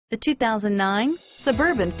The 2009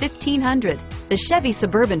 Suburban 1500. The Chevy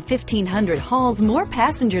Suburban 1500 hauls more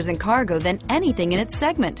passengers and cargo than anything in its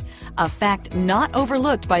segment, a fact not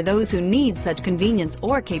overlooked by those who need such convenience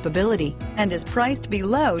or capability, and is priced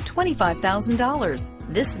below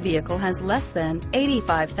 $25,000. This vehicle has less than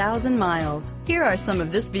 85,000 miles. Here are some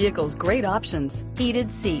of this vehicle's great options: heated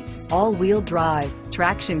seats, all-wheel drive,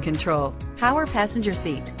 traction control, power passenger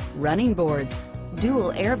seat, running boards,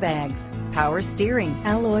 dual airbags, power steering,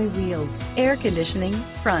 alloy wheels, air conditioning,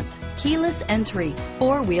 front, keyless entry,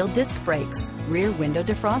 four-wheel disc brakes, rear window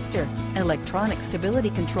defroster, electronic stability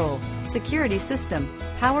control, security system,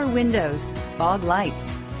 power windows, fog lights,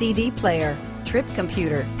 CD player, trip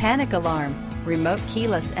computer, panic alarm, remote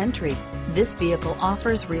keyless entry. This vehicle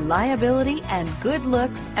offers reliability and good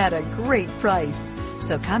looks at a great price.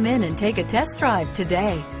 So come in and take a test drive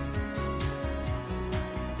today.